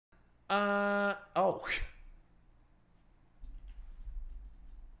Oh.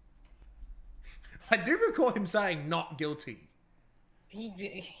 I do recall him saying not guilty.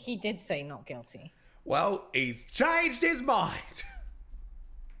 He did say not guilty. Well, he's changed his mind.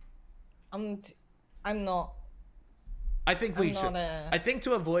 I'm not. I think we should. I think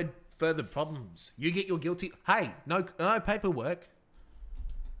to avoid further problems, you get your guilty. Hey, no paperwork.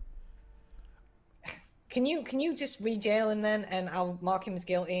 Can you just re-jail him then, and I'll mark him as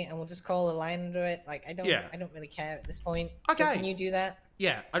guilty, and we'll just call a line under it. Like I don't really care at this point. Okay. So can you do that?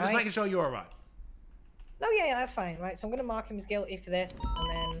 Yeah, I'm just making sure you're all right. No, yeah, that's fine. Right, so I'm gonna mark him as guilty for this, and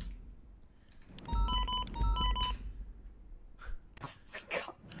then.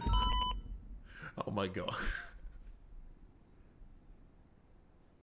 Oh my god.